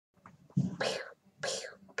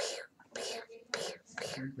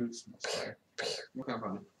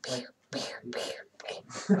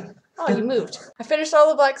Oh, you moved. I finished all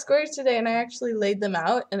the black squares today and I actually laid them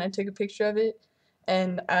out and I took a picture of it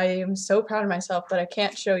and I am so proud of myself, but I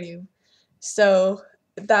can't show you. So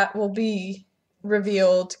that will be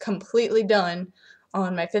revealed completely done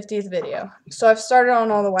on my 50th video. So I've started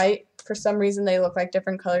on all the white. For some reason they look like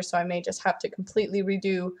different colors, so I may just have to completely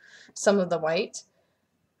redo some of the white.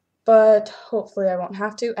 But hopefully I won't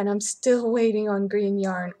have to. And I'm still waiting on green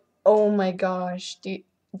yarn. Oh my gosh. Do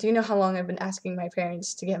you know how long I've been asking my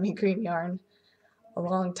parents to get me green yarn? A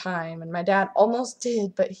long time. And my dad almost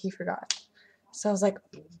did, but he forgot. So I was like,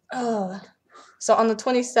 ugh. So on the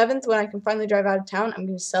 27th, when I can finally drive out of town, I'm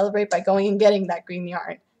going to celebrate by going and getting that green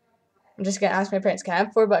yarn. I'm just going to ask my parents, can I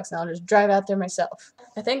have $4 and I'll just drive out there myself.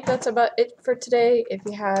 I think that's about it for today. If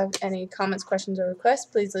you have any comments, questions, or requests,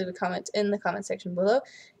 please leave a comment in the comment section below.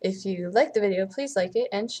 If you like the video, please like it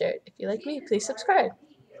and share it. If you like me, please subscribe.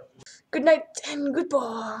 Good night and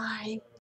goodbye.